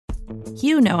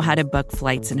You know how to book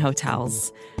flights and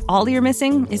hotels. All you're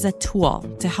missing is a tool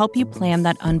to help you plan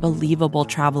that unbelievable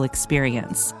travel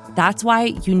experience. That's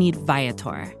why you need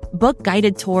Viator. Book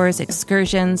guided tours,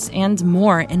 excursions, and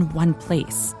more in one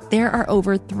place. There are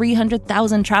over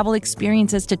 300,000 travel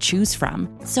experiences to choose from,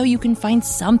 so you can find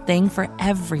something for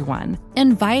everyone.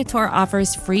 And Viator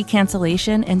offers free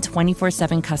cancellation and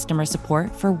 24/7 customer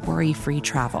support for worry-free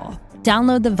travel.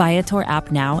 Download the Viator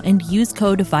app now and use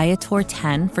code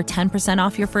Viator10 for 10%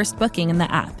 off your first booking in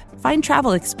the app. Find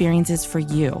travel experiences for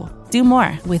you. Do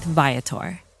more with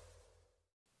Viator.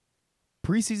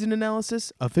 Preseason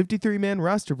analysis, a 53-man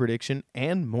roster prediction,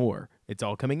 and more. It's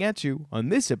all coming at you on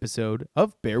this episode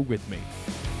of Bear With Me.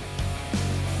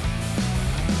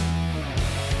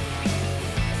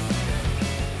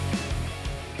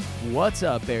 What's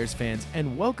up, Bears fans,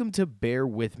 and welcome to Bear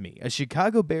With Me, a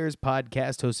Chicago Bears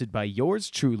podcast hosted by yours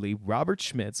truly, Robert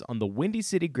Schmitz, on the Windy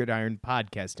City Gridiron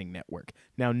Podcasting Network.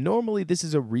 Now, normally this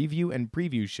is a review and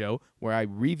preview show where I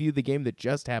review the game that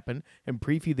just happened and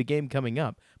preview the game coming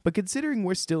up, but considering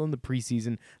we're still in the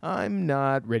preseason, I'm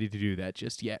not ready to do that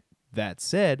just yet. That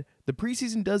said, the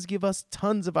preseason does give us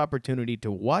tons of opportunity to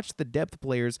watch the depth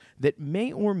players that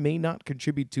may or may not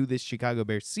contribute to this Chicago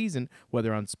Bears season,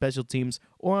 whether on special teams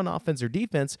or on offense or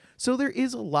defense, so there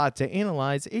is a lot to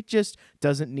analyze. It just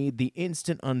doesn't need the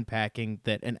instant unpacking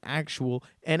that an actual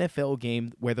NFL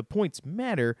game where the points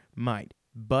matter might.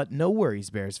 But no worries,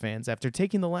 Bears fans. After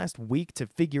taking the last week to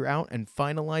figure out and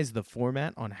finalize the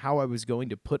format on how I was going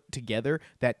to put together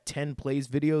that 10 plays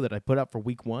video that I put out for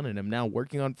week 1 and am now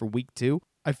working on for week 2,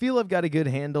 I feel I've got a good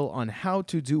handle on how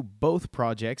to do both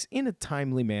projects in a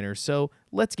timely manner, so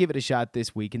let's give it a shot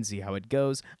this week and see how it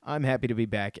goes. I'm happy to be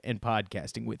back and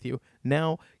podcasting with you.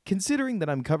 Now, considering that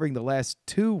I'm covering the last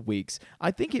 2 weeks, I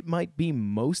think it might be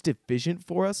most efficient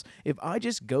for us if I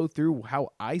just go through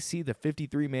how I see the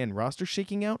 53-man roster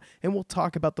shaking out, and we'll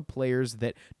talk about the players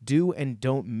that do and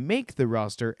don't make the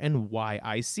roster and why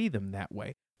I see them that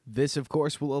way. This, of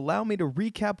course, will allow me to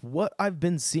recap what I've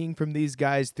been seeing from these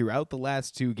guys throughout the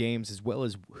last 2 games, as well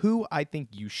as who I think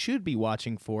you should be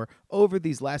watching for over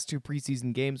these last 2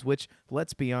 preseason games, which,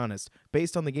 let's be honest,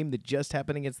 based on the game that just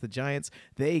happened against the Giants,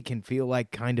 they can feel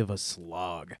like kind of a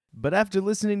slog. But after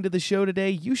listening to the show today,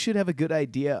 you should have a good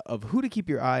idea of who to keep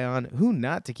your eye on, who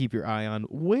not to keep your eye on,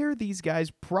 where these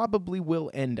guys probably will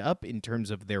end up in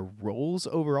terms of their roles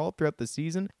overall throughout the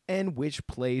season, and which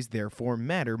plays therefore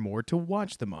matter more to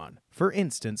watch them on. For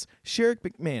instance, Sherrick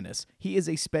McManus, he is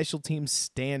a special teams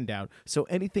standout, so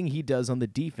anything he does on the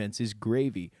defense is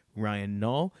gravy. Ryan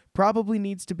Nall probably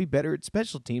needs to be better at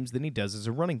special teams than he does as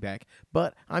a running back,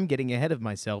 but I'm getting ahead of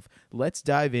myself. Let's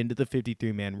dive into the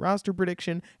 53-man roster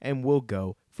prediction, and we'll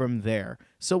go from there.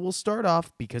 So we'll start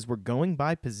off, because we're going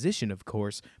by position, of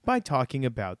course, by talking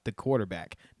about the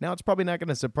quarterback. Now, it's probably not going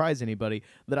to surprise anybody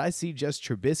that I see just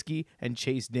Trubisky and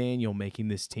Chase Daniel making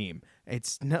this team.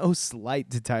 It's no slight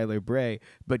to Tyler Bray,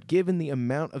 but given the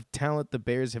amount of talent the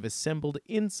Bears have assembled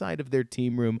inside of their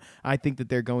team room, I think that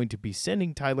they're going to be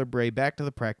sending Tyler Bray back to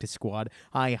the practice squad.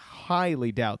 I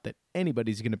highly doubt that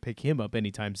anybody's going to pick him up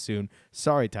anytime soon.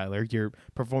 Sorry, Tyler, your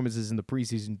performances in the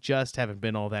preseason just haven't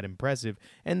been all that impressive,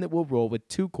 and that we'll roll with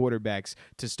 2 quarterbacks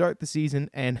to start the season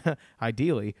and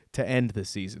ideally to end the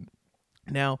season.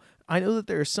 Now, I know that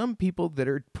there are some people that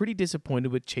are pretty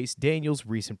disappointed with Chase Daniel's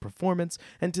recent performance,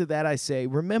 and to that I say,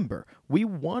 remember, we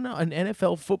won an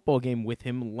NFL football game with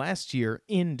him last year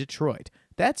in Detroit.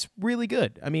 That's really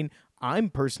good. I mean,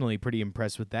 I'm personally pretty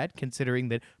impressed with that, considering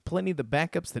that plenty of the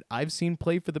backups that I've seen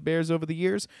play for the Bears over the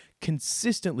years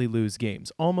consistently lose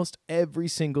games. Almost every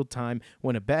single time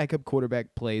when a backup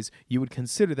quarterback plays, you would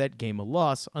consider that game a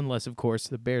loss, unless, of course,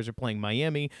 the Bears are playing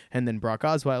Miami and then Brock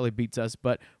Osweiler beats us,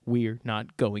 but we're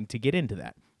not going to get into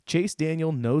that. Chase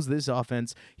Daniel knows this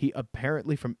offense. He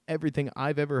apparently, from everything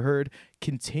I've ever heard,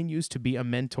 continues to be a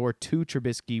mentor to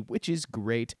Trubisky, which is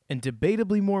great. And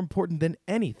debatably more important than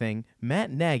anything,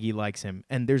 Matt Nagy likes him,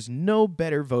 and there's no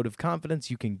better vote of confidence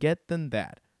you can get than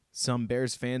that. Some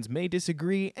Bears fans may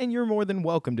disagree, and you're more than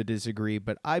welcome to disagree,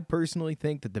 but I personally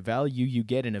think that the value you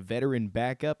get in a veteran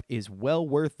backup is well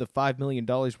worth the $5 million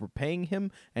we're paying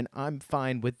him, and I'm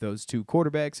fine with those 2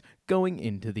 quarterbacks going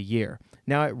into the year.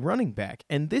 Now, at running back,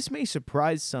 and this may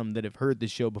surprise some that have heard the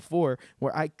show before,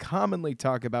 where I commonly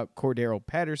talk about Cordero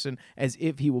Patterson as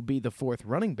if he will be the 4th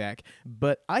running back,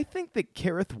 but I think that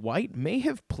Kerrith White may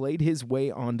have played his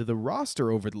way onto the roster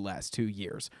over the last 2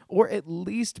 years, or at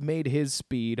least made his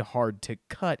speed hard to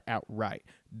cut outright.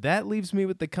 That leaves me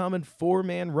with the common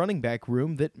four-man running back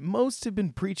room that most have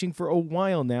been preaching for a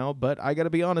while now, but I gotta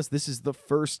be honest, this is the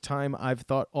first time I've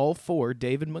thought all four,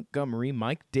 David Montgomery,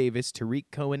 Mike Davis, Tariq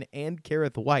Cohen, and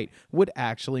Kerrith Whyte, would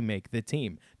actually make the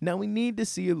team. Now, we need to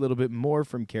see a little bit more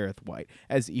from Kerrith Whyte.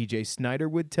 As EJ Snyder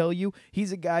would tell you,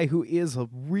 he's a guy who is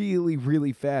really,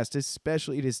 really fast,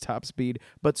 especially at his top speed,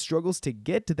 but struggles to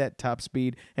get to that top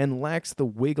speed and lacks the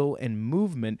wiggle and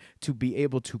movement to be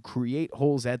able to create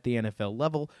holes at the NFL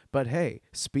level. But hey,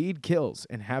 speed kills,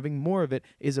 and having more of it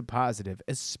is a positive,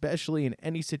 especially in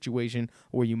any situation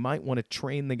where you might want to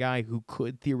train the guy who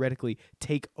could theoretically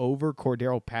take over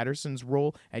Cordarrelle Patterson's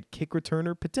role at kick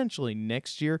returner potentially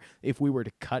next year if we were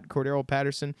to cut Cordarrelle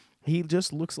Patterson. He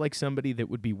just looks like somebody that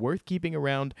would be worth keeping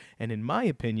around, and in my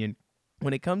opinion,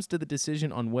 when it comes to the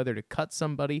decision on whether to cut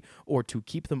somebody or to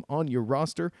keep them on your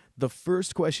roster, the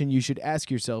first question you should ask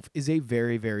yourself is a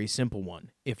very, very simple one.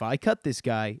 If I cut this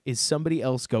guy, is somebody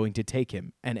else going to take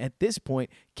him? And at this point,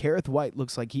 Kerrith Whyte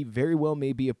looks like he very well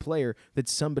may be a player that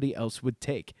somebody else would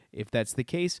take. If that's the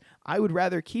case, I would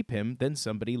rather keep him than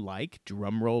somebody like,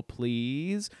 drumroll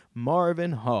please,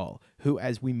 Marvin Hall, who,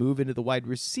 as we move into the wide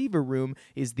receiver room,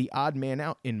 is the odd man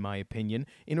out, in my opinion,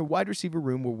 in a wide receiver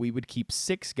room where we would keep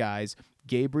six guys: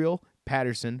 Gabriel,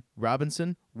 Patterson,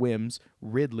 Robinson, Wims,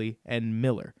 Ridley, and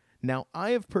Miller. Now,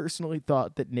 I have personally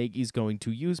thought that Nagy's going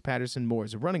to use Patterson more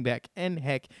as a running back, and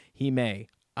heck, he may.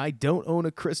 I don't own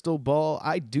a crystal ball.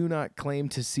 I do not claim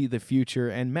to see the future,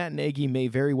 and Matt Nagy may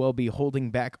very well be holding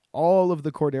back all of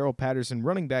the Cordarrelle Patterson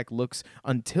running back looks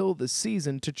until the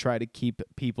season to try to keep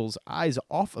people's eyes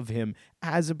off of him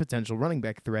as a potential running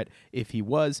back threat. If he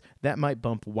was, that might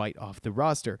bump Whyte off the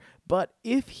roster. But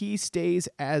if he stays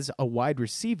as a wide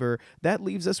receiver, that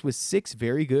leaves us with six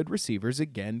very good receivers.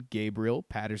 Again, Gabriel,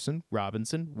 Patterson,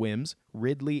 Robinson, Wims,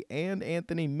 Ridley, and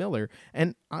Anthony Miller,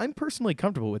 and I'm personally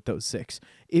comfortable with those six.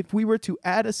 If we were to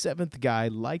add a seventh guy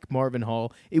like Marvin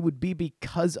Hall, it would be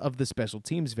because of the special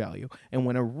teams value. And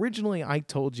when originally I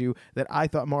told you that I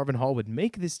thought Marvin Hall would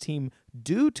make this team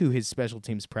due to his special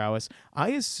teams prowess,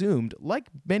 I assumed, like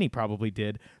many probably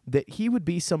did, that he would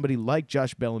be somebody like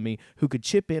Josh Bellamy who could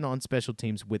chip in on special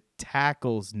teams with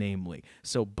tackles, namely.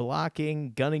 So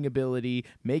blocking, gunning ability,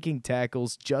 making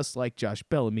tackles just like Josh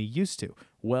Bellamy used to.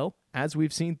 Well, as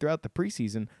we've seen throughout the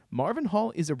preseason, Marvin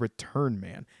Hall is a return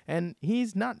man, and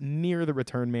he's not near the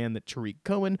return man that Tariq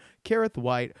Cohen, Kerrith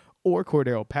Whyte, or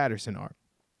Cordarrelle Patterson are.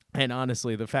 And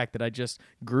honestly, the fact that I just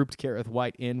grouped Kerrith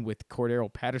Whyte in with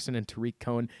Cordarrelle Patterson and Tariq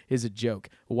Cohen is a joke.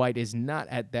 Whyte is not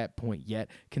at that point yet,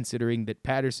 considering that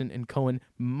Patterson and Cohen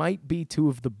might be two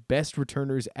of the best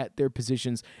returners at their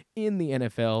positions in the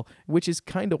NFL, which is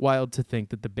kind of wild to think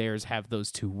that the Bears have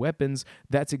those two weapons.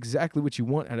 That's exactly what you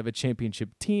want out of a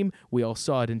championship team. We all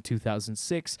saw it in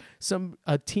 2006.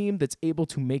 A team that's able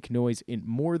to make noise in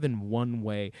more than one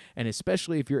way, and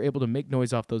especially if you're able to make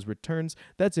noise off those returns,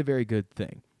 that's a very good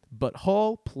thing. But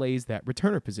Hall plays that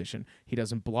returner position. He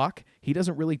doesn't block, he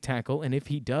doesn't really tackle, and if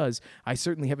he does, I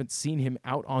certainly haven't seen him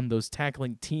out on those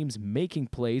tackling teams making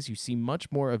plays. You see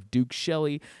much more of Duke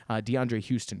Shelley, DeAndre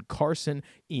Houston Carson,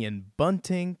 Ian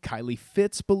Bunting, Kylie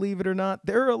Fitz, believe it or not.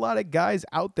 There are a lot of guys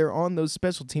out there on those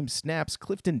special team snaps.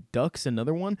 Clifton Duck's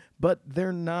another one, but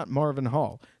they're not Marvin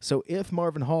Hall. So if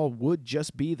Marvin Hall would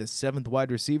just be the seventh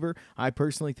wide receiver, I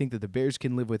personally think that the Bears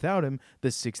can live without him.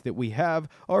 The six that we have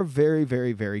are very,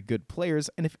 very, very good players,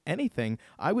 and if anything,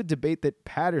 I would debate that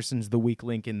Patterson's the weak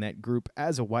link in that group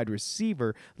as a wide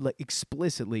receiver,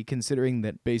 explicitly, considering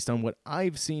that based on what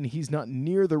I've seen, he's not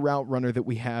near the route runner that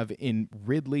we have in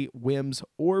Ridley, Wims,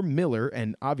 or Miller,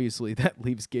 and obviously that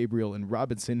leaves Gabriel and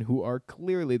Robinson, who are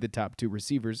clearly the top two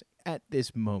receivers at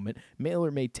this moment. Miller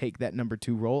may take that number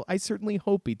 2 role. I certainly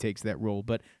hope he takes that role,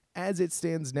 but as it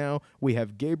stands now, we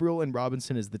have Gabriel and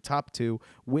Robinson as the top 2,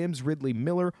 Wims, Ridley,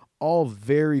 Miller, all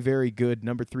very, very good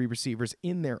number 3 receivers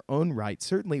in their own right.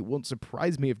 Certainly it won't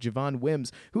surprise me if Javon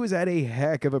Wims, who has had a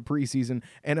heck of a preseason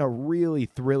and a really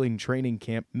thrilling training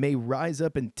camp, may rise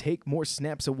up and take more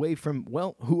snaps away from,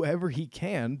 well, whoever he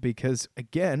can, because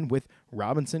again, with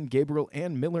Robinson, Gabriel,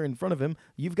 and Miller in front of him,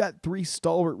 you've got 3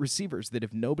 stalwart receivers that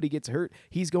if nobody gets hurt,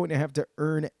 he's going to have to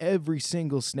earn every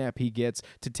single snap he gets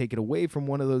to take it away from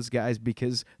one of those guys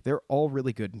because they're all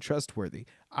really good and trustworthy.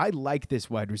 I like this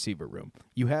wide receiver room.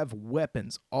 You have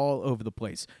weapons all over the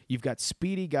place. You've got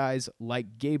speedy guys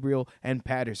like Gabriel and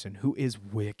Patterson, who is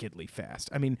wickedly fast.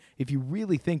 I mean, if you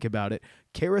really think about it,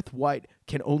 Kareth White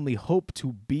can only hope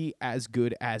to be as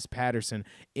good as Patterson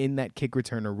in that kick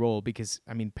returner role because,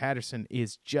 I mean, Patterson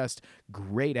is just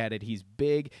great at it. He's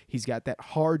big. He's got that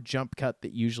hard jump cut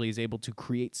that usually is able to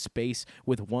create space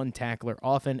with one tackler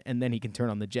often, and then he can turn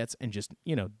on the jets and just,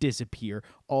 disappear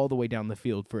all the way down the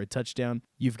field for a touchdown.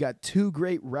 You've got two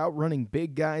great route running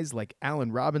big guys like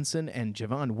Allen Robinson and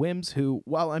Javon Wims, who,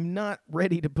 while I'm not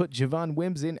ready to put Javon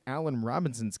Wims in Allen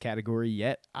Robinson's category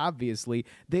yet, obviously,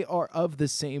 they are of the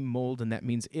same mold, and that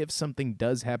means if something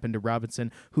does happen to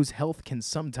Robinson, whose health can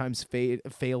sometimes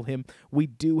fail him, we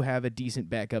do have a decent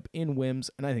backup in Wims,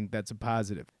 and I think that's a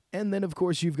positive. And then, of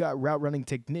course, you've got route running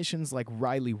technicians like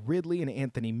Riley Ridley and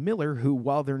Anthony Miller, who,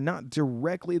 while they're not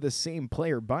directly the same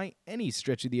player by any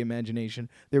stretch of the imagination,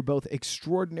 they're both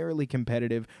extraordinarily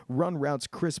competitive, run routes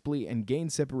crisply, and gain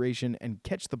separation and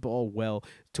catch the ball well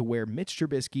to where Mitch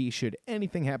Trubisky, should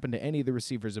anything happen to any of the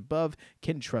receivers above,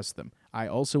 can trust them. I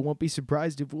also won't be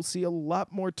surprised if we'll see a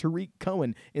lot more Tariq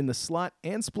Cohen in the slot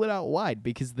and split out wide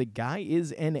because the guy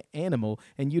is an animal,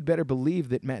 and you'd better believe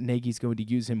that Matt Nagy's going to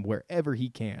use him wherever he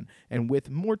can. And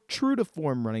with more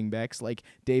true-to-form running backs like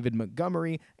David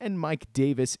Montgomery and Mike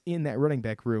Davis in that running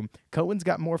back room, Cohen's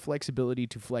got more flexibility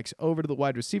to flex over to the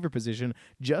wide receiver position,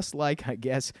 just like, I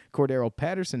guess, Cordero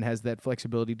Patterson has that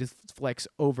flexibility to flex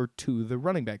over to the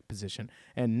running back position.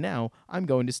 And now I'm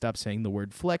going to stop saying the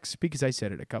word flex because I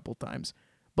said it a couple times.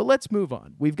 But let's move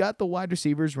on. We've got the wide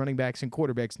receivers, running backs, and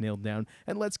quarterbacks nailed down,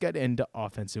 and let's get into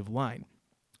offensive line.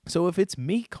 So if it's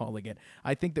me calling it,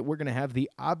 I think that we're going to have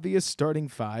the obvious starting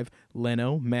five: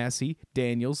 Leno, Massey,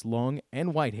 Daniels, Long,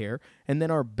 and Whitehair. And then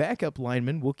our backup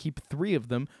linemen, we'll keep three of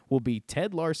them, will be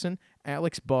Ted Larson,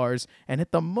 Alex Bars, and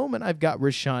at the moment I've got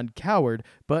Rashawn Coward,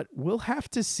 but we'll have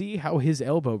to see how his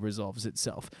elbow resolves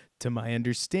itself. To my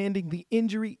understanding, the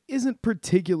injury isn't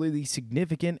particularly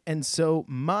significant, and so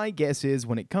my guess is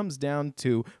when it comes down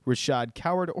to Rashad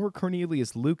Coward or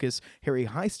Cornelius Lucas, Harry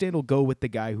Highstand will go with the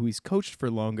guy who he's coached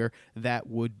for longer. That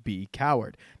would be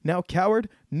Coward. Now, Coward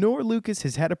nor Lucas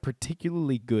has had a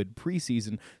particularly good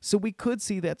preseason, so we could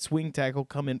see that swing tackle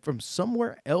come in from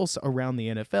somewhere else around the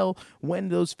NFL when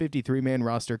those 53-man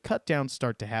roster cutdowns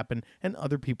start to happen and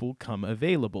other people come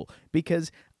available,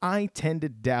 because I tend to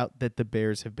doubt that the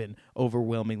Bears have been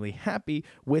overwhelmingly happy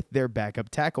with their backup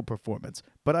tackle performance.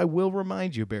 But I will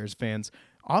remind you, Bears fans,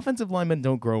 offensive linemen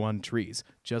don't grow on trees.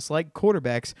 Just like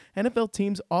quarterbacks, NFL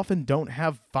teams often don't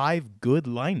have 5 good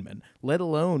linemen, let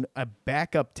alone a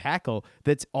backup tackle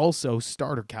that's also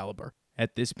starter caliber.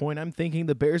 At this point, I'm thinking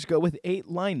the Bears go with 8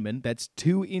 linemen. That's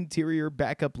 2 interior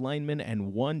backup linemen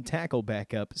and 1 tackle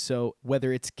backup. So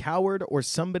whether it's Coward or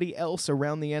somebody else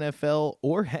around the NFL,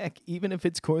 or heck, even if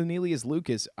it's Cornelius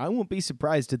Lucas, I won't be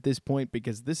surprised at this point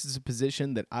because this is a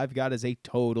position that I've got as a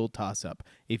total toss-up.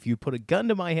 If you put a gun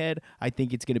to my head, I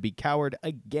think it's going to be Coward,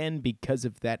 again because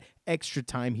of that extra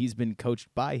time he's been coached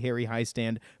by Harry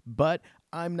Highstand, but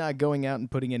I'm not going out and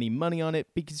putting any money on it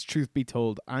because, truth be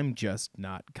told, I'm just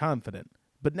not confident.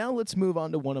 But now let's move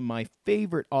on to one of my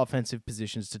favorite offensive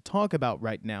positions to talk about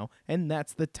right now, and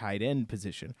that's the tight end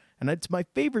position. And it's my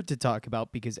favorite to talk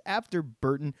about because after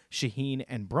Burton, Shaheen,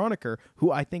 and Braunecker,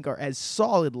 who I think are as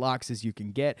solid locks as you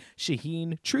can get,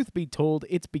 Shaheen, truth be told,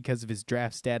 it's because of his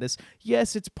draft status.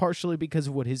 Yes, it's partially because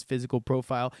of what his physical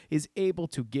profile is able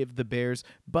to give the Bears,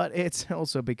 but it's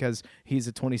also because he's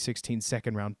a 2016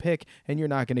 second-round pick, and you're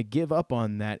not going to give up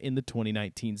on that in the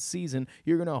 2019 season.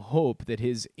 You're going to hope that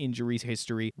his injuries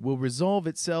history will resolve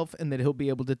itself and that he'll be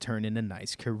able to turn in a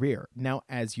nice career. Now,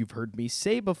 as you've heard me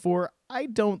say before, I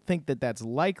don't think that that's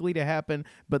likely to happen,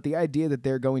 but the idea that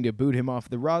they're going to boot him off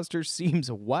the roster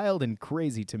seems wild and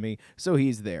crazy to me, so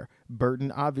he's there.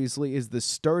 Burton obviously is the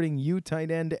starting U tight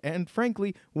end, and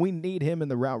frankly, we need him in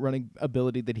the route running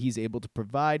ability that he's able to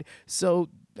provide, so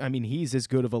he's as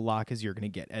good of a lock as you're going to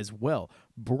get as well.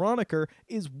 Braunecker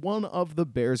is one of the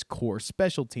Bears' core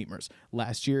special teamers.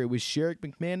 Last year, it was Sherrick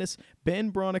McManus,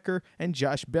 Ben Braunecker, and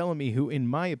Josh Bellamy, who, in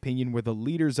my opinion, were the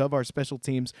leaders of our special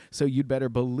teams, so you'd better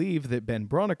believe that Ben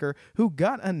Braunecker, who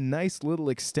got a nice little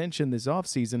extension this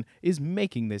offseason, is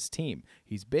making this team.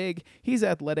 He's big, he's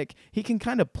athletic, he can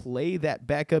kind of play that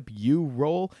backup U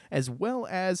role, as well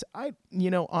as,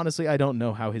 honestly, I don't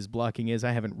know how his blocking is.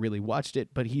 I haven't really watched it,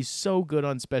 but he's so good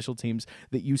on special teams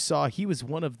that you saw he was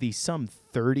one of the some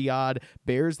 30-odd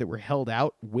Bears that were held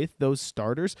out with those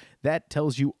starters. That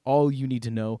tells you all you need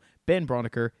to know. Ben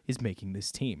Braunecker is making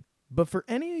this team. But for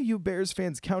any of you Bears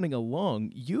fans counting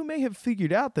along, you may have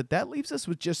figured out that that leaves us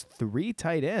with just 3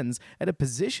 tight ends at a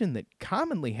position that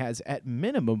commonly has at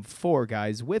minimum 4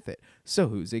 guys with it. So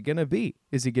who's it going to be?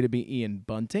 Is it going to be Ian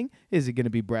Bunting? Is it going to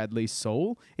be Bradley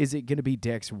Sowell? Is it going to be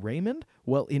Dex Raymond?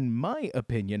 Well, in my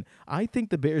opinion, I think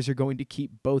the Bears are going to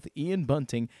keep both Ian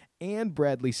Bunting and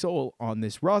Bradley Sowell on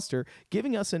this roster,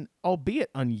 giving us an,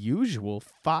 albeit unusual,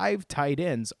 5 tight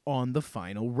ends on the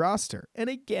final roster. And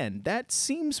again, that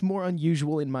seems more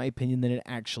unusual in my opinion than it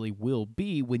actually will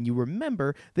be when you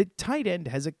remember that tight end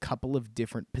has a couple of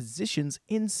different positions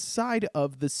inside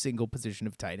of the single position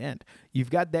of tight end. You've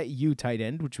got that U tight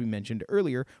end, which we mentioned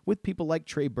earlier, with people like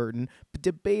Trey Burton,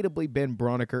 debatably Ben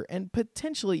Braunecker, and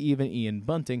potentially even Ian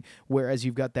Bunting, whereas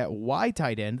you've got that Y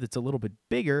tight end that's a little bit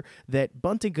bigger that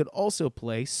Bunting could also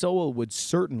play, Sowell would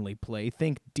certainly play,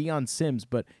 think Deion Sims,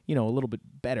 but, a little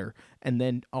bit better. And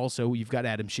then also you've got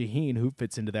Adam Shaheen, who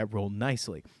fits into that role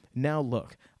nicely. Now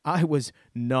look, I was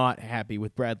not happy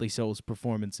with Bradley Sowell's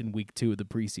performance in week 2 of the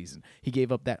preseason. He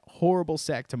gave up that horrible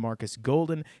sack to Marcus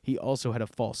Golden. He also had a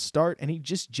false start, and he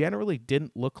just generally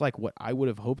didn't look like what I would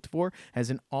have hoped for as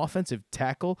an offensive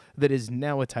tackle that is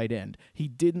now a tight end. He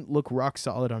didn't look rock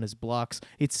solid on his blocks.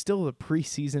 It's still the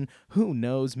preseason. Who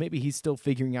knows? Maybe he's still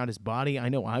figuring out his body. I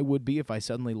know I would be if I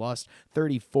suddenly lost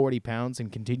 30, 40 pounds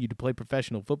and continued to play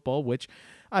professional football, which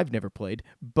I've never played,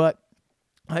 but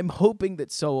I'm hoping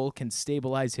that Sowell can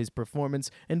stabilize his performance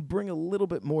and bring a little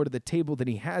bit more to the table than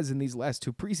he has in these last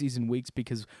 2 preseason weeks,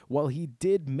 because while he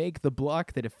did make the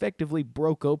block that effectively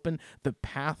broke open the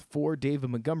path for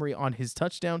David Montgomery on his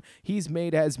touchdown, he's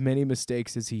made as many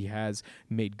mistakes as he has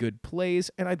made good plays,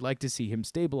 and I'd like to see him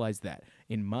stabilize that.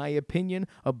 In my opinion,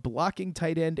 a blocking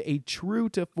tight end, a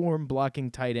true-to-form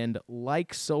blocking tight end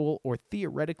like Sowell, or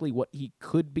theoretically what he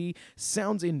could be,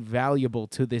 sounds invaluable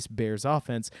to this Bears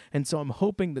offense, and so I'm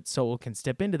hoping that Sowell can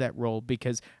step into that role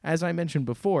because, as I mentioned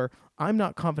before, I'm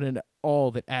not confident at all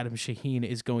that Adam Shaheen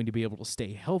is going to be able to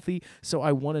stay healthy, so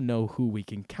I want to know who we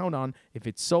can count on. If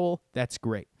it's Sowell, that's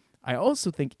great. I also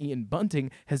think Ian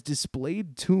Bunting has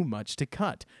displayed too much to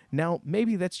cut. Now,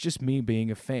 maybe that's just me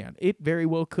being a fan. It very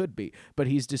well could be, but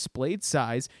he's displayed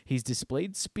size, he's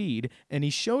displayed speed, and he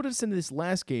showed us in this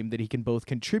last game that he can both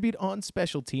contribute on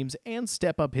special teams and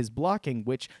step up his blocking,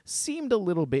 which seemed a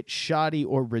little bit shoddy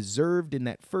or reserved in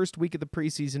that first week of the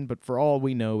preseason, but for all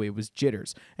we know, it was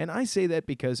jitters. And I say that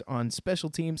because on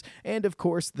special teams, and of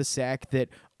course the sack that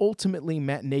ultimately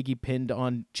Matt Nagy pinned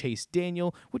on Chase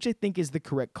Daniel, which I think is the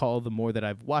correct call the more that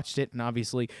I've watched it, and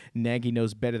obviously Nagy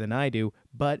knows better than I do,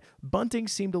 but Bunting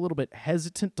seemed a little bit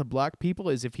hesitant to block people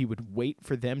as if he would wait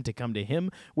for them to come to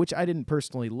him, which I didn't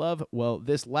personally love. Well,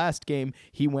 this last game,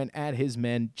 he went at his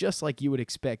men just like you would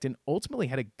expect and ultimately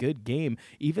had a good game,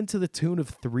 even to the tune of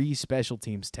 3 special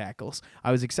teams tackles.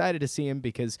 I was excited to see him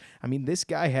because, this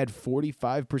guy had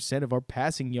 45% of our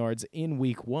passing yards in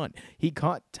week 1. He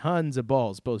caught tons of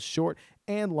balls, both short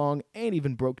and long, and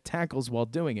even broke tackles while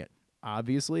doing it.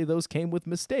 Obviously, those came with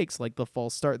mistakes like the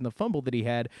false start and the fumble that he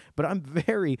had, but I'm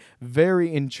very,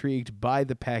 very intrigued by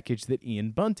the package that Ian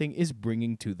Bunting is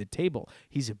bringing to the table.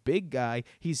 He's a big guy.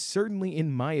 He's certainly,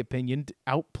 in my opinion,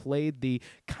 outplayed the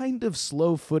kind of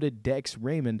slow-footed Dex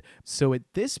Raymond. So at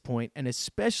this point, and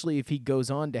especially if he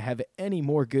goes on to have any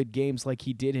more good games like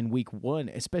he did in week 1,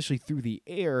 especially through the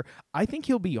air, I think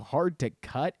he'll be hard to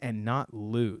cut and not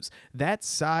lose. That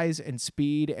size and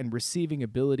speed and receiving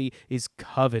ability is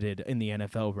coveted in the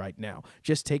NFL right now.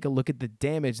 Just take a look at the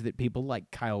damage that people like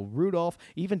Kyle Rudolph,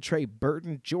 even Trey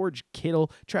Burton, George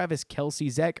Kittle, Travis Kelce,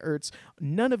 Zach Ertz,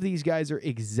 none of these guys are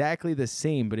exactly the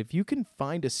same, but if you can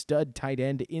find a stud tight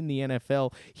end in the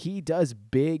NFL, he does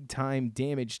big time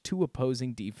damage to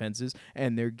opposing defenses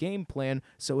and their game plan.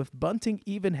 So if Bunting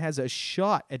even has a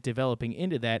shot at developing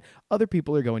into that, other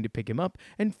people are going to pick him up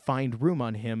and find room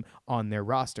on him on their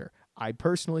roster. I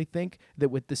personally think that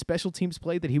with the special teams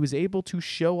play that he was able to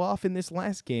show off in this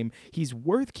last game, he's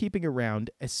worth keeping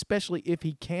around, especially if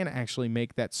he can actually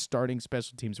make that starting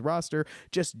special teams roster.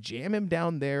 Just jam him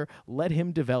down there, let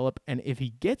him develop, and if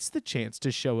he gets the chance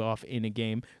to show off in a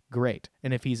game, great.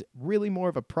 And if he's really more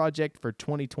of a project for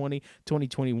 2020,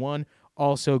 2021,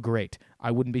 also great.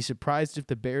 I wouldn't be surprised if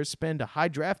the Bears spend a high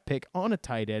draft pick on a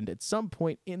tight end at some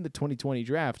point in the 2020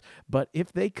 draft, but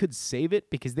if they could save it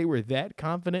because they were that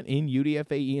confident in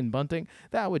UDFA Ian Bunting,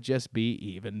 that would just be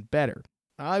even better.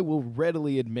 I will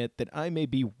readily admit that I may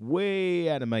be way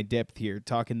out of my depth here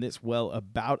talking this well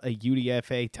about a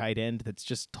UDFA tight end that's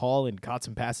just tall and caught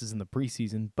some passes in the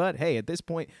preseason, but hey, at this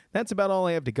point, that's about all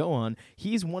I have to go on.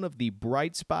 He's one of the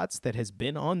bright spots that has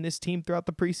been on this team throughout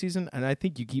the preseason, and I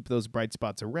think you keep those bright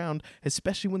spots around,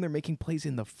 especially when they're making plays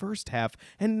in the first half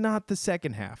and not the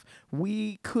second half.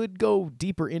 We could go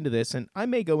deeper into this, and I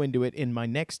may go into it in my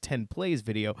next 10 plays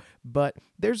video, but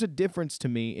there's a difference to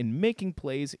me in making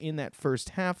plays in that first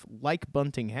half like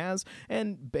Bunting has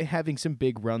and having some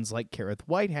big runs like Kerrith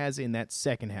Whyte has in that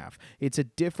second half. It's a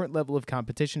different level of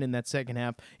competition in that second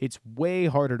half. It's way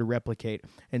harder to replicate,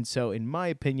 and so in my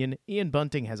opinion, Ian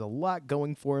Bunting has a lot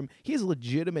going for him. He has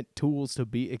legitimate tools to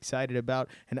be excited about,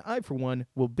 and I, for one,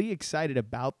 will be excited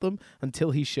about them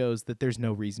until he shows that there's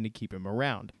no reason to keep him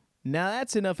around. Now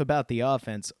that's enough about the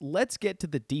offense. Let's get to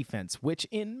the defense, which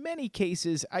in many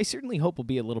cases I certainly hope will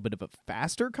be a little bit of a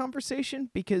faster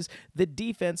conversation because the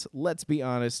defense, let's be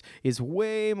honest, is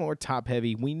way more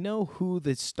top-heavy. We know who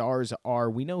the stars are.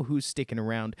 We know who's sticking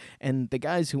around. And the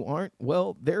guys who aren't,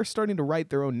 well, they're starting to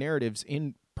write their own narratives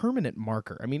in permanent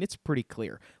marker. I mean, it's pretty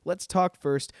clear. Let's talk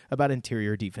first about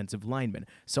interior defensive linemen.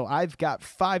 So I've got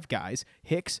 5 guys: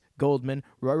 Hicks, Goldman,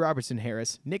 Roy Robertson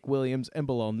Harris, Nick Williams, and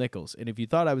Bilal Nichols. And if you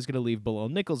thought I was going to leave Bilal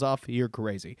Nichols off, you're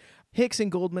crazy. Hicks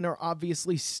and Goldman are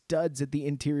obviously studs at the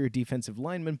interior defensive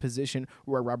lineman position.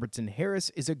 Roy Robertson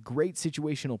Harris is a great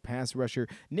situational pass rusher.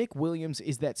 Nick Williams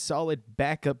is that solid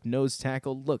backup nose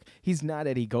tackle. Look, he's not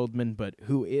Eddie Goldman, but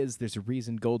who is? There's a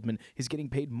reason Goldman is getting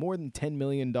paid more than $10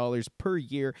 million per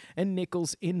year, and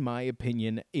Nichols, in my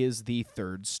opinion, is the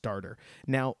third starter.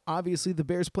 Now, obviously, the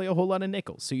Bears play a whole lot of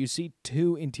nickels, so you see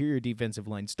 2 interior defensive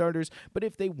line starters, but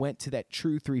if they went to that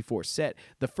true 3-4 set,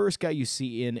 the first guy you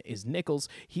see in is Nichols.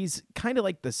 He's kind of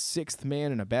like the 6th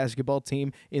man in a basketball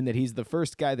team in that he's the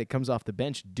first guy that comes off the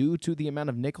bench due to the amount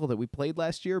of nickel that we played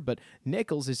last year, but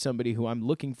Nichols is somebody who I'm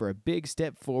looking for a big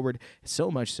step forward, so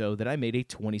much so that I made a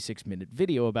 26-minute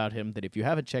video about him that if you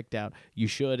haven't checked out, you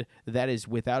should. That is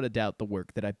without a doubt the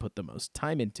work that I put the most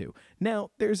time into. Now,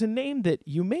 there's a name that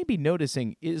you may be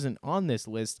noticing isn't on this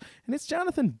list, and it's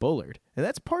Jonathan Bullard. And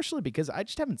that's partially because I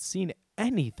just haven't seen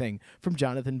anything from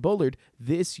Jonathan Bullard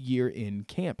this year in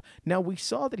camp. Now, we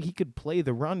saw that he could play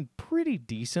the run pretty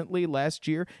decently last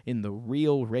year in the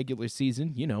real regular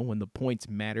season, you know, when the points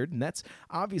mattered, and that's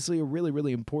obviously a really,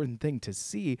 really important thing to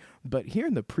see, but here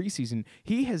in the preseason,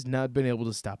 he has not been able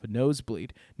to stop a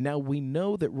nosebleed. Now, we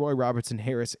know that Roy Robertson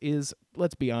Harris is,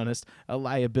 let's be honest, a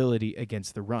liability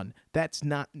against the run. That's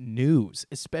not news,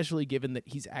 especially given that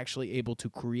he's actually able to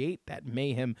create that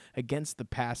mayhem against the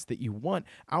pass that you want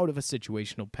out of a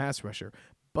situational pass rusher.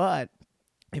 But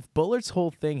if Bullard's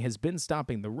whole thing has been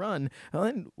stopping the run,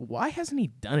 then why hasn't he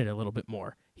done it a little bit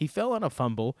more? He fell on a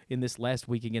fumble in this last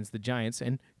week against the Giants,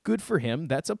 and good for him.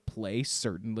 That's a play,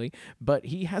 certainly, but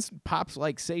he hasn't pops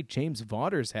like, say, James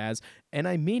Vaughters has, and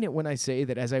I mean it when I say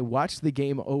that as I watched the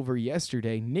game over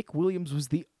yesterday, Nick Williams was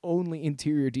the only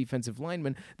interior defensive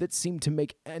lineman that seemed to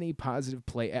make any positive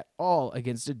play at all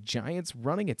against a Giants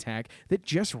running attack that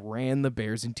just ran the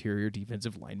Bears' interior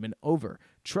defensive lineman over.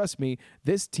 Trust me,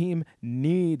 this team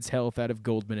needs health out of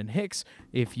Goldman and Hicks.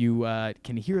 If you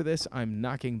can hear this, I'm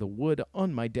knocking the wood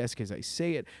on my desk as I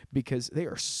say it because they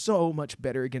are so much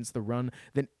better against the run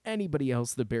than anybody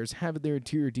else the Bears have in their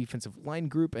interior defensive line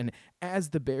group, and as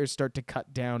the Bears start to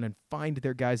cut down and find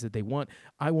their guys that they want,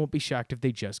 I won't be shocked if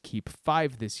they just keep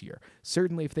 5 this year.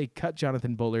 Certainly if they cut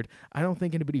Jonathan Bullard, I don't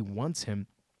think anybody wants him.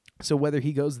 So whether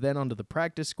he goes then onto the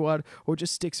practice squad or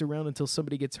just sticks around until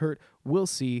somebody gets hurt, we'll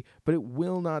see, but it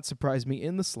will not surprise me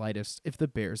in the slightest if the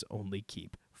Bears only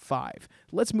keep 5.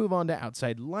 Let's move on to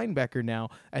outside linebacker now,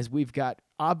 as we've got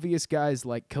obvious guys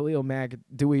like Khalil Mack.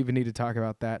 Do we even need to talk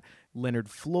about that? Leonard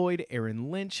Floyd,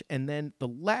 Aaron Lynch, and then the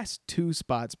last 2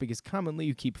 spots, because commonly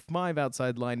you keep 5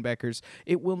 outside linebackers.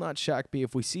 It will not shock me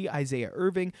if we see Isaiah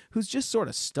Irving, who's just sort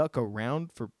of stuck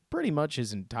around for pretty much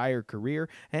his entire career,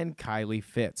 and Kylie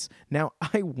Fitz. Now,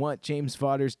 I want James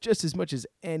Vaughters just as much as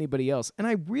anybody else, and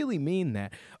I really mean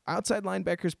that. Outside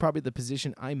linebacker is probably the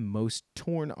position I'm most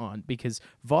torn on, because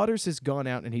Vaughters has gone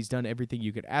out and he's done everything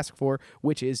you could ask for,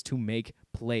 which is to make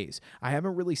plays. I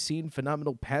haven't really seen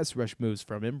phenomenal pass rush moves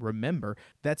from him. Remember,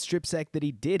 that strip sack that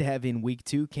he did have in week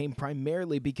 2 came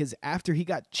primarily because after he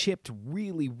got chipped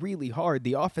really, really hard,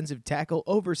 the offensive tackle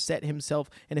overset himself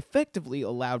and effectively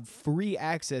allowed free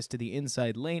access access to the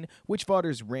inside lane, which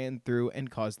Vaughters ran through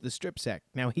and caused the strip sack.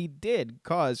 Now, he did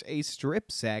cause a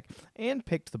strip sack and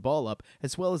picked the ball up,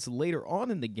 as well as later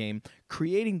on in the game,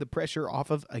 creating the pressure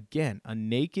off of, again, a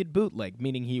naked bootleg,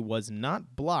 meaning he was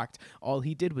not blocked. All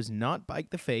he did was not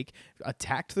bite the fake,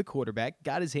 attacked the quarterback,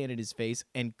 got his hand in his face,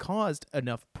 and caused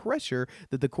enough pressure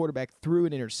that the quarterback threw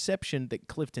an interception that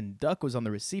Clifton Duck was on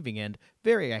the receiving end.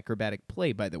 Very acrobatic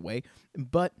play, by the way.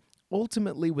 But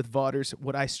ultimately, with Vaughters,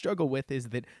 what I struggle with is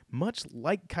that much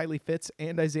like Kylie Fitz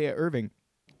and Isaiah Irving,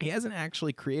 he hasn't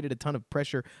actually created a ton of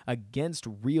pressure against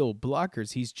real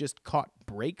blockers. He's just caught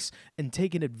breaks and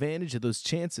taken advantage of those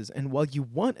chances. And while you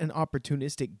want an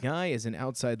opportunistic guy as an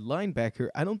outside linebacker,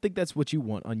 I don't think that's what you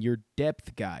want on your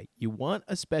depth guy. You want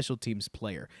a special teams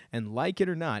player, and like it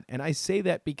or not, and I say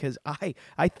that because I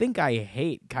think I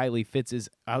hate Kylie Fitz's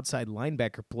outside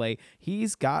linebacker play.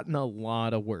 He's gotten a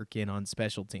lot of work in on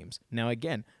special teams. Now,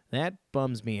 again, that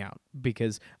bums me out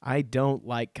because I don't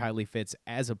like Kylie Fitz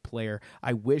as a player.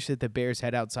 I wish that the Bears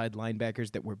had outside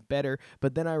linebackers that were better,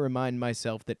 but then I remind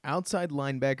myself that outside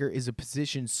linebacker is a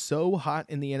position so hot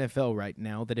in the NFL right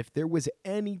now that if there was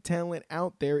any talent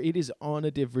out there, it is on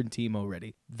a different team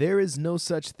already. There is no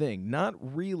such thing, not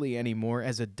really anymore,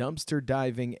 as a dumpster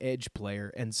diving edge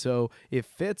player, and so if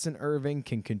Fitz and Irving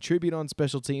can contribute on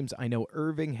special teams, I know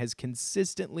Irving has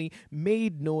consistently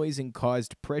made noise and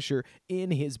caused pressure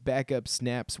in his backup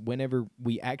snaps whenever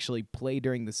we actually play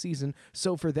during the season,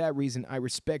 so for that reason, I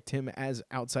respect him as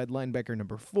outside linebacker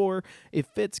number 4. If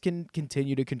Fitz can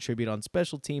continue to contribute on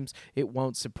special teams, it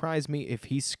won't surprise me if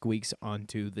he squeaks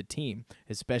onto the team,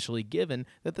 especially given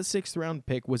that the 6th round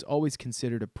pick was always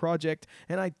considered a project,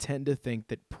 and I tend to think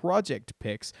that project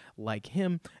picks like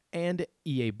him and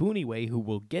Iyiegbuniwe, who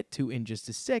we'll get to in just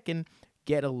a second,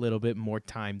 get a little bit more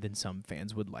time than some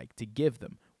fans would like to give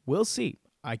them. We'll see.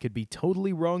 I could be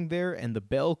totally wrong there, and the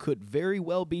bell could very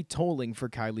well be tolling for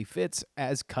Kylie Fitz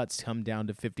as cuts come down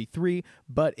to 53,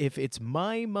 but if it's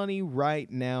my money right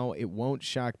now, it won't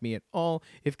shock me at all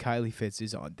if Kylie Fitz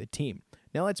is on the team.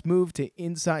 Now let's move to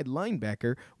inside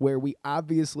linebacker, where we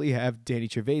obviously have Danny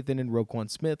Trevathan and Roquan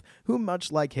Smith, who,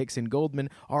 much like Hicks and Goldman,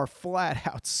 are flat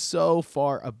out so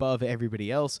far above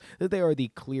everybody else that they are the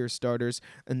clear starters.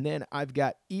 And then I've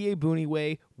got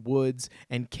Iyiegbuniwe, Woods,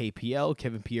 and KPL,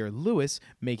 Kevin Pierre-Louis,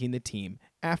 making the team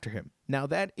after him. Now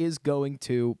that is going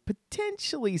to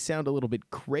potentially sound a little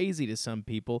bit crazy to some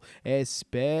people,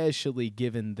 especially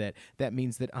given that that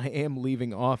means that I am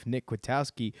leaving off Nick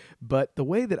Kwiatkowski, but the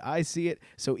way that I see it,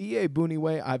 so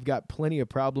Iyiegbuniwe I've got plenty of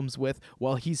problems with.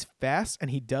 While he's fast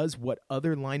and he does what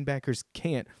other linebackers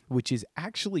can't, which is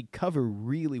actually cover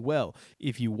really well.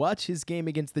 If you watch his game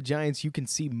against the Giants, you can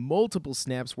see multiple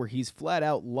snaps where he's flat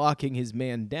out locking his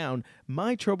man down.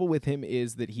 My trouble with him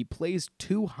is that he plays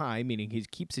too high, meaning he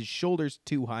keeps his shoulders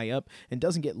too high up and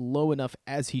doesn't get low enough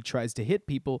as he tries to hit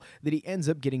people, that he ends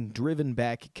up getting driven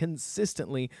back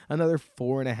consistently another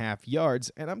 4.5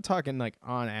 yards. And I'm talking like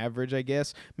on average, I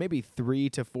guess, maybe 3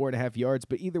 to 4.5 yards.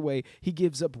 But either way, he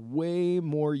gives up way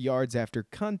more yards after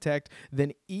contact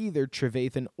than either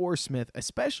Trevathan or Smith,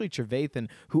 especially Trevathan,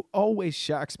 who always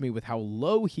shocks me with how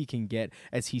low he can get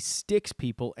as he sticks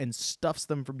people and stuffs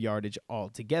them from yardage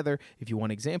altogether. If you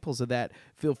want examples of that,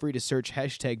 feel free to search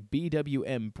hashtag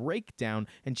BWM Breakdown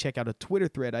and check out a Twitter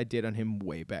thread I did on him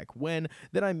way back when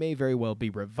that I may very well be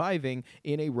reviving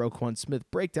in a Roquan Smith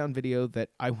breakdown video that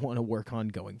I want to work on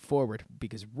going forward,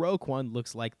 because Roquan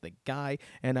looks like the guy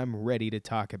and I'm ready to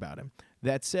talk about him.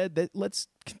 That said, let's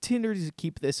continue to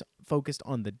keep this focused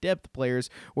on the depth players,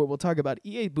 where we'll talk about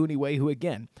Iyiegbuniwe, who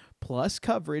again, plus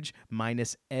coverage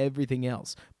minus everything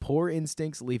else. Poor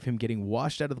instincts leave him getting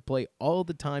washed out of the play all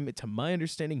the time. To my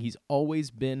understanding, he's always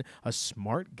been a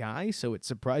smart guy, so it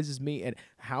surprises me at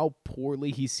how poorly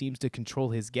he seems to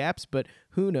control his gaps, but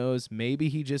who knows, maybe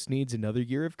he just needs another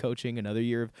year of coaching, another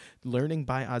year of learning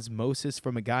by osmosis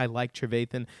from a guy like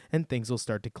Trevathan, and things will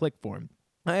start to click for him.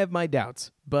 I have my doubts,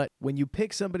 but when you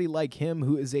pick somebody like him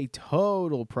who is a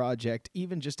total project,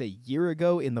 even just a year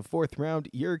ago in the 4th round,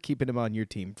 you're keeping him on your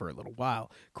team for a little while.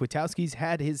 Kwiatkowski's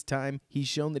had his time. He's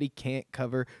shown that he can't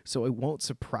cover, so it won't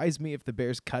surprise me if the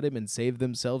Bears cut him and save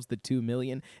themselves the $2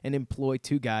 million and employ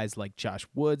 2 guys like Josh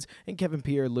Woods and Kevin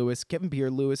Pierre-Louis. Kevin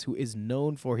Pierre-Louis, who is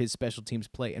known for his special teams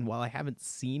play, and while I haven't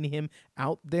seen him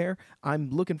out there, I'm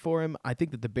looking for him. I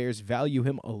think that the Bears value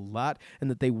him a lot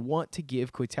and that they want to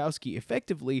give Kwiatkowski effectively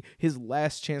effectively his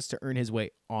last chance to earn his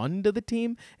way onto the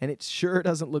team, and it sure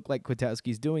doesn't look like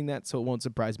Kwiatkowski's doing that, so it won't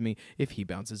surprise me if he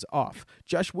bounces off.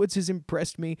 Josh Woods has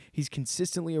impressed me. He's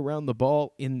consistently around the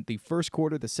ball in the first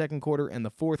quarter, the second quarter, and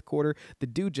the fourth quarter. The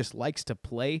dude just likes to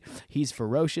play. He's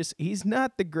ferocious. He's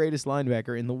not the greatest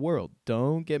linebacker in the world.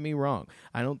 Don't get me wrong.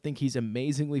 I don't think he's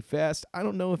amazingly fast. I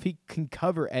don't know if he can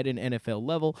cover at an NFL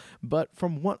level, but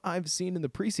from what I've seen in the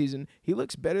preseason, he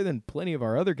looks better than plenty of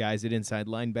our other guys at inside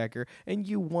linebacker, and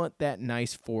you want that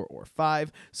nice 4 or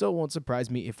 5, so it won't surprise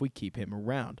me if we keep him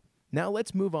around. Now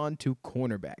let's move on to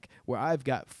cornerback, where I've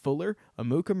got Fuller,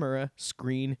 Amukamura,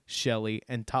 Screen, Shelley,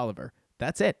 and Tolliver.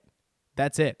 That's it.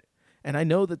 And I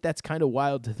know that that's kind of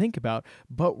wild to think about,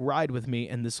 but ride with me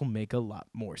and this will make a lot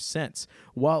more sense.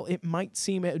 While it might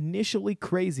seem initially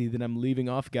crazy that I'm leaving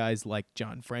off guys like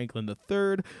John Franklin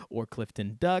III or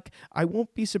Clifton Duck, I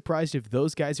won't be surprised if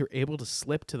those guys are able to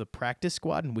slip to the practice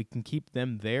squad and we can keep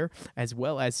them there, as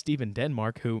well as Steven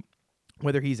Denmark, who,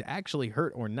 whether he's actually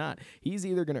hurt or not, he's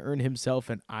either going to earn himself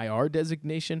an IR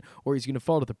designation or he's going to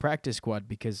fall to the practice squad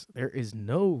because there is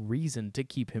no reason to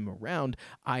keep him around.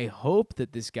 I hope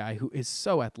that this guy who is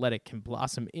so athletic can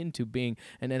blossom into being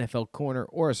an NFL corner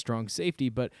or a strong safety,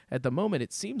 but at the moment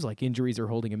it seems like injuries are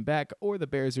holding him back or the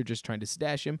Bears are just trying to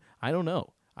stash him. I don't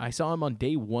know. I saw him on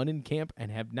day 1 in camp and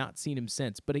have not seen him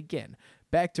since. But again,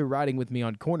 back to riding with me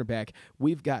on cornerback,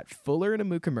 we've got Fuller and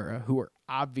Amukamura, who are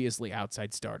obviously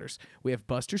outside starters. We have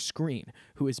Buster Screen,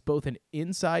 who is both an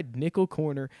inside nickel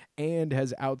corner and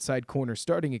has outside corner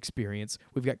starting experience.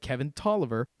 We've got Kevin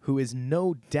Tolliver, who is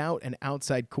no doubt an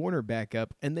outside corner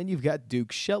backup. And then you've got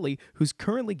Duke Shelley, who's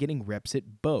currently getting reps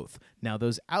at both. Now,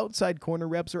 those outside corner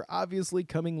reps are obviously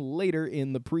coming later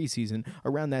in the preseason,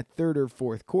 around that third or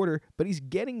fourth quarter, but he's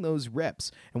getting those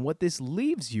reps. And what this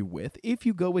leaves you with, if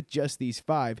you go with just these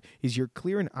 5, is your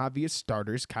clear and obvious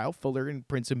starters, Kyle Fuller and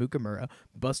Prince Amukamura,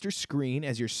 Buster Screen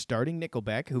as your starting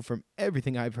nickelback, who from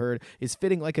everything I've heard is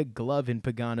fitting like a glove in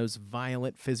Pagano's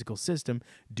violent physical system,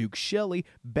 Duke Shelley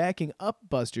backing up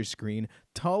Buster Screen,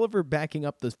 Tolliver backing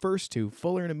up the first 2,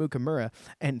 Fuller and Amukamura,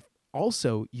 and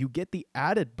also you get the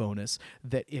added bonus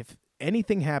that if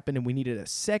anything happened and we needed a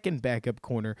second backup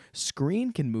corner,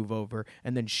 Screen can move over,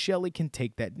 and then Shelley can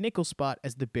take that nickel spot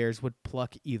as the Bears would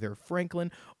pluck either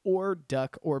Franklin or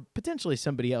Duck or potentially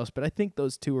somebody else, but I think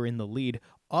those 2 are in the lead,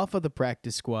 off of the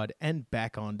practice squad and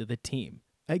back onto the team.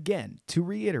 Again, to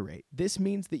reiterate, this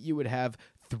means that you would have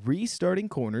 3 starting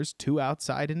corners, 2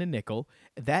 outside and a nickel.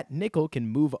 That nickel can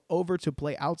move over to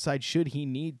play outside should he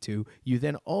need to. You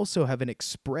then also have an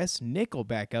express nickel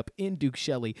backup in Duke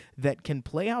Shelley that can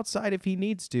play outside if he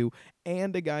needs to,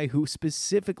 and a guy who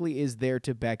specifically is there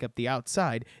to back up the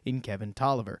outside in Kevin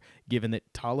Tolliver. Given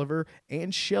that Tolliver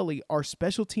and Shelley are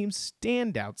special teams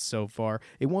standouts so far,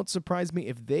 it won't surprise me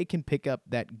if they can pick up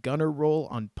that gunner role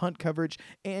on punt coverage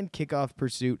and kickoff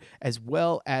pursuit, as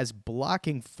well as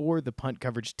blocking for the punt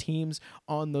coverage teams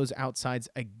on those outsides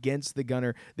against the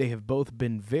gunner. They have both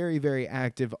been very, very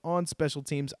active on special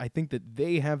teams. I think that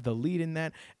they have the lead in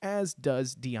that, as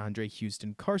does DeAndre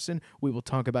Houston Carson. We will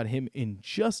talk about him in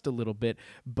just a little bit,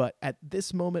 but at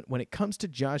this moment, when it comes to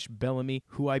Josh Bellamy,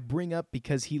 who I bring up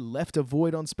because he left a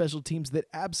void on special teams that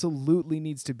absolutely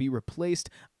needs to be replaced,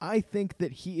 I think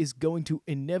that he is going to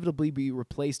inevitably be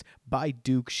replaced by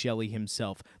Duke Shelley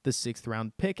himself. The 6th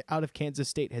round pick out of Kansas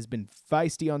State has been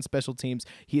feisty on special teams.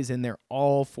 He is in there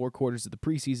all 4 quarters of the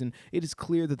preseason. It is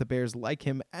clear that the Bears like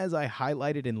him. As I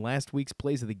highlighted in last week's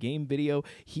Plays of the Game video,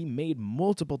 he made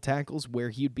multiple tackles where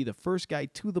he'd be the first guy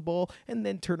to the ball and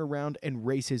then turn around and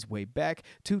race his way back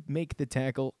to make the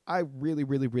tackle. I really,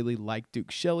 really, really like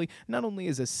Duke Shelley, not only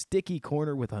as a sticky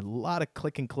corner with a lot of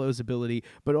click and close ability,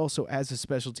 but also as a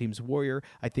special teams warrior.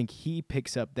 I think he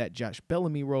picks up that Josh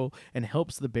Bellamy role and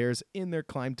helps the Bears in their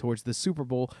climb towards the Super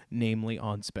Bowl, namely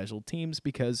on special teams,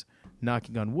 because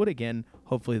knocking on wood again,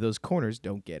 hopefully those corners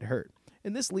don't get hurt.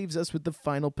 And this leaves us with the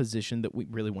final position that we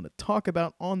really want to talk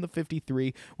about on the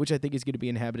 53, which I think is going to be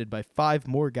inhabited by 5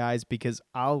 more guys, because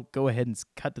I'll go ahead and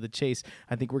cut to the chase.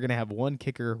 I think we're going to have 1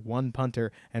 kicker, 1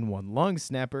 punter, and 1 long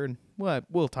snapper. And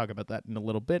we'll talk about that in a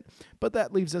little bit. But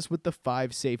that leaves us with the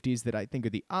 5 safeties that I think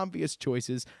are the obvious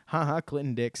choices.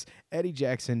 Clinton Dix, Eddie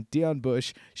Jackson, Deion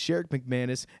Bush, Sherrick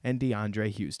McManus, and DeAndre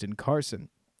Houston Carson.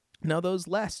 Now, those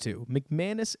last 2,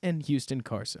 McManus and Houston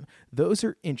Carson, those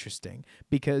are interesting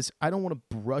because I don't want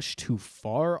to brush too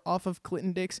far off of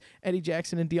Clinton Dix, Eddie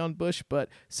Jackson, and Deion Bush, but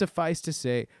suffice to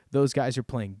say, those guys are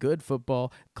playing good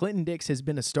football. Clinton Dix has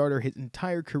been a starter his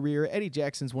entire career. Eddie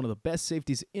Jackson's one of the best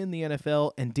safeties in the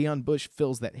NFL, and Deion Bush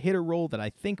fills that hitter role that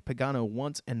I think Pagano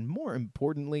wants, and more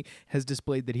importantly, has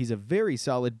displayed that he's a very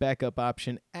solid backup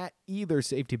option at either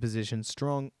safety position,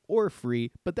 strong or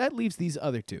free, but that leaves these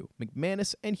other two,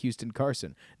 McManus and Houston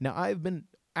Carson. Now, I've been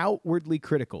outwardly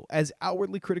critical as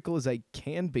I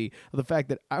can be, of the fact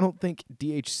that I don't think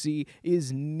DHC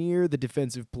is near the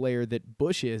defensive player that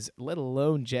Bush is, let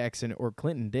alone Jackson or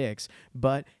Clinton Dix,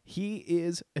 but he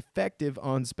is effective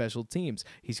on special teams.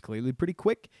 He's clearly pretty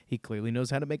quick, he clearly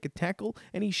knows how to make a tackle,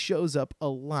 and he shows up a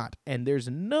lot. And there's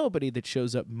nobody that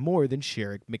shows up more than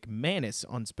Sherrick McManus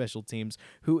on special teams,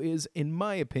 who is, in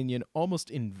my opinion,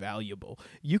 almost invaluable.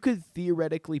 You could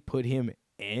theoretically put him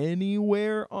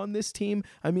anywhere on this team.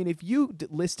 I mean, if you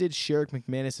listed Sherrick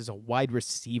McManus as a wide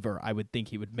receiver, I would think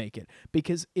he would make it,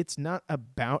 because it's not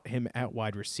about him at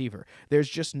wide receiver. There's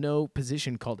just no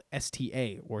position called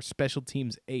STA or special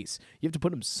teams ace. You have to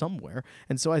put him somewhere.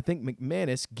 And so I think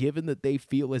McManus, given that they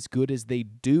feel as good as they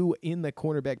do in the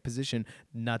cornerback position,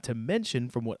 not to mention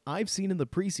from what I've seen in the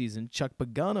preseason, Chuck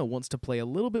Pagano wants to play a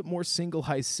little bit more single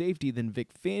high safety than Vic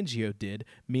Fangio did,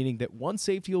 meaning that one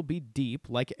safety will be deep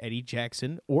like Eddie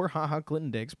Jackson or HaHa Clinton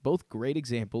Dix, both great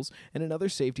examples, and another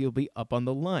safety will be up on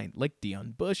the line, like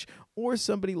Deon Bush, or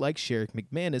somebody like Sherrick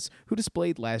McManus, who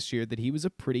displayed last year that he was a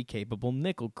pretty capable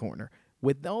nickel corner.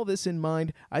 With all this in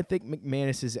mind, I think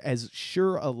McManus is as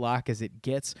sure a lock as it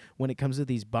gets when it comes to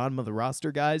these bottom of the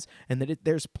roster guys, and that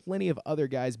there's plenty of other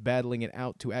guys battling it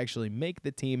out to actually make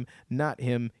the team, not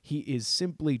him. He is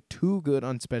simply too good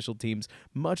on special teams,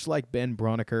 much like Ben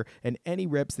Braunecker, and any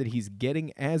reps that he's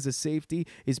getting as a safety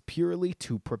is purely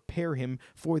to prepare him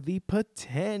for the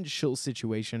potential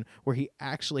situation where he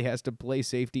actually has to play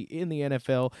safety in the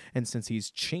NFL, and since he's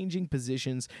changing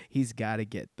positions, he's got to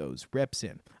get those reps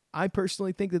in. I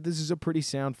personally think that this is a pretty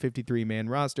sound 53-man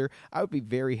roster. I would be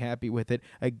very happy with it.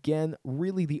 Again,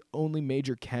 really the only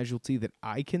major casualty that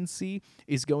I can see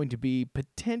is going to be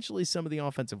potentially some of the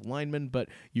offensive linemen, but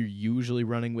you're usually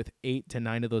running with 8 to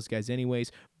 9 of those guys anyways.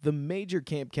 The major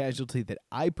camp casualty that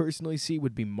I personally see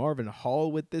would be Marvin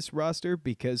Hall with this roster,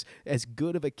 because as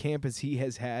good of a camp as he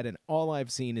has had, and all I've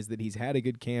seen is that he's had a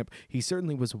good camp, he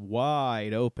certainly was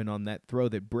wide open on that throw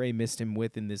that Bray missed him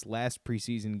with in this last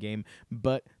preseason game,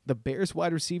 but the Bears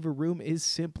wide receiver room is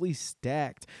simply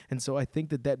stacked, and so I think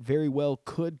that very well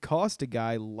could cost a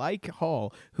guy like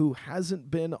Hall, who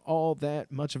hasn't been all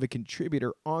that much of a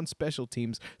contributor on special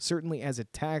teams, certainly as a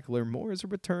tackler, more as a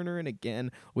returner, and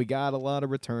again, we got a lot of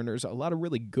returners, a lot of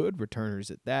really good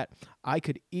returners at that. I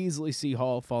could easily see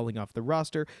Hall falling off the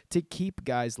roster to keep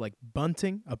guys like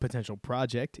Bunting, a potential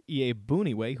project, E.A.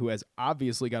 Booniway, who has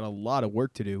obviously got a lot of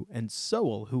work to do, and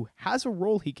Sowell, who has a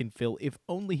role he can fill if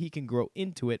only he can grow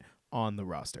into it on the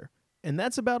roster. And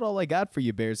that's about all I got for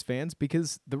you, Bears fans,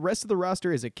 because the rest of the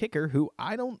roster is a kicker who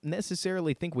I don't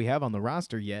necessarily think we have on the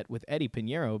roster yet with Eddie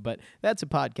Pinheiro, but that's a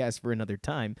podcast for another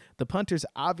time. The punter's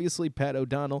obviously Pat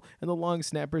O'Donnell, and the long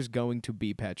snapper's going to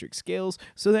be Patrick Scales,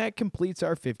 so that completes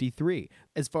our 53.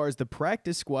 As far as the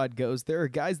practice squad goes, there are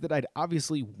guys that I'd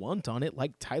obviously want on it,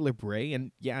 like Tyler Bray,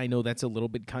 and yeah, I know that's a little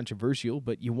bit controversial,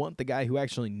 but you want the guy who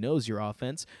actually knows your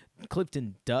offense.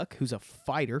 Clifton Duck, who's a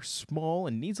fighter, small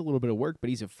and needs a little bit of work,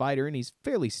 but he's a fighter and he's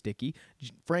fairly sticky.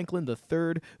 Franklin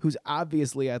III, who's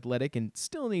obviously athletic and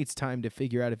still needs time to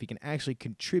figure out if he can actually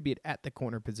contribute at the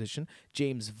corner position.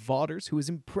 James Vaughters, who has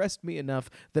impressed me enough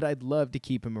that I'd love to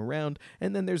keep him around.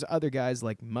 And then there's other guys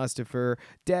like Mustipher,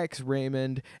 Dax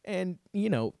Raymond, and,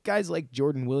 guys like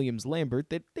Jordan Williams-Lambert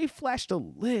that they flashed a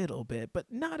little bit, but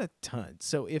not a ton.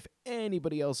 So if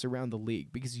anybody else around the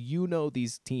league, because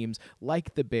these teams,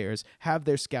 like the Bears, have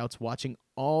their scouts watching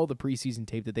all the preseason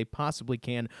tape that they possibly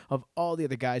can of all the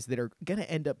other guys that are going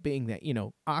to end up being that,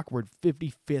 awkward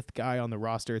 55th guy on the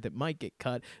roster that might get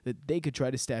cut, that they could try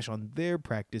to stash on their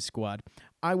practice squad.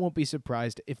 I won't be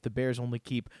surprised if the Bears only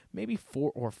keep maybe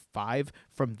 4 or 5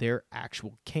 from their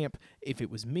actual camp. If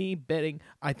it was me betting,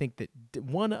 I think that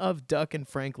one of Duck and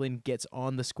Franklin gets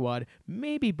on the squad,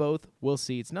 maybe both. We'll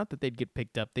see. It's not that they'd get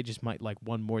picked up. They just might like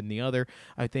one more than the other.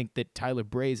 I think that Tyler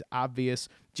Bray's obvious.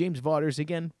 James Vaughters,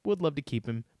 again, would love to keep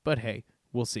him, but hey,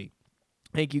 we'll see.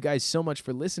 Thank you guys so much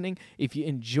for listening. If you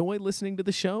enjoy listening to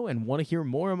the show and want to hear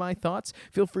more of my thoughts,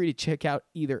 feel free to check out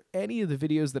either any of the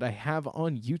videos that I have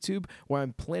on YouTube, where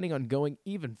I'm planning on going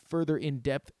even further in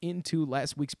depth into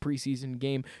last week's preseason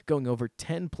game, going over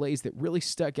 10 plays that really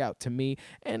stuck out to me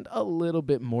and a little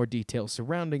bit more detail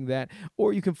surrounding that.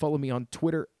 Or you can follow me on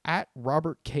Twitter at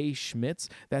Robert K. Schmitz.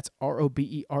 That's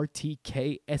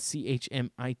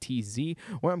RobertKSchmitz,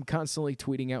 where I'm constantly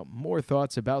tweeting out more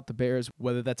thoughts about the Bears,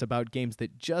 whether that's about games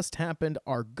that just happened,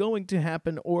 are going to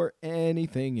happen, or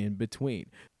anything in between.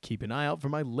 Keep an eye out for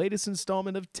my latest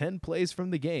installment of 10 plays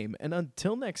from the game, and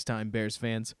until next time, Bears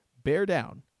fans, bear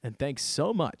down, and thanks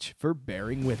so much for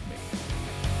bearing with me.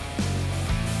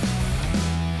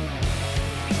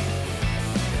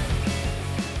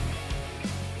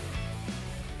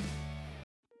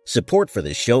 Support for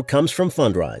this show comes from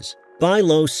Fundrise. Buy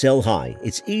low, sell high.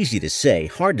 It's easy to say,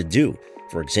 hard to do.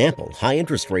 For example, high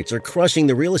interest rates are crushing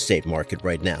the real estate market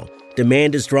right now.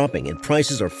 Demand is dropping and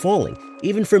prices are falling,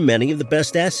 even for many of the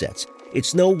best assets.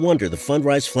 It's no wonder the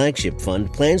Fundrise Flagship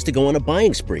Fund plans to go on a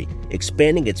buying spree,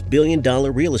 expanding its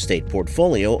billion-dollar real estate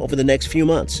portfolio over the next few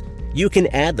months. You can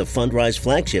add the Fundrise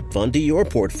Flagship Fund to your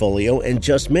portfolio in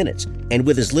just minutes, and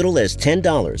with as little as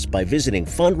 $10 by visiting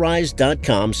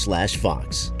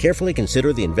fundrise.com/Fox. Carefully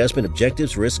consider the investment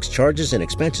objectives, risks, charges, and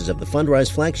expenses of the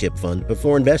Fundrise Flagship Fund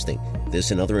before investing.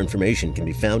 This and other information can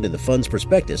be found in the fund's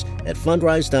prospectus at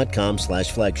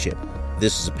fundrise.com/flagship.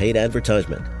 This is a paid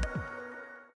advertisement.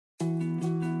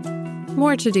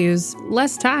 More to-dos,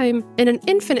 less time, and an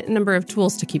infinite number of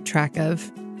tools to keep track of.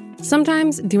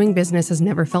 Sometimes doing business has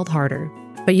never felt harder,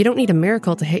 but you don't need a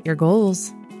miracle to hit your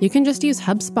goals. You can just use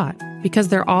HubSpot, because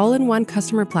their all-in-one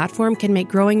customer platform can make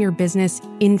growing your business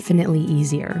infinitely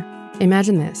easier.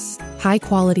 Imagine this: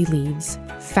 high-quality leads,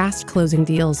 fast closing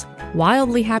deals,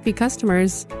 wildly happy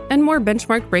customers, and more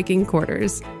benchmark-breaking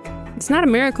quarters. It's not a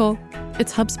miracle,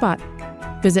 it's HubSpot.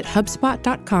 Visit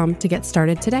HubSpot.com to get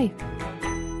started today.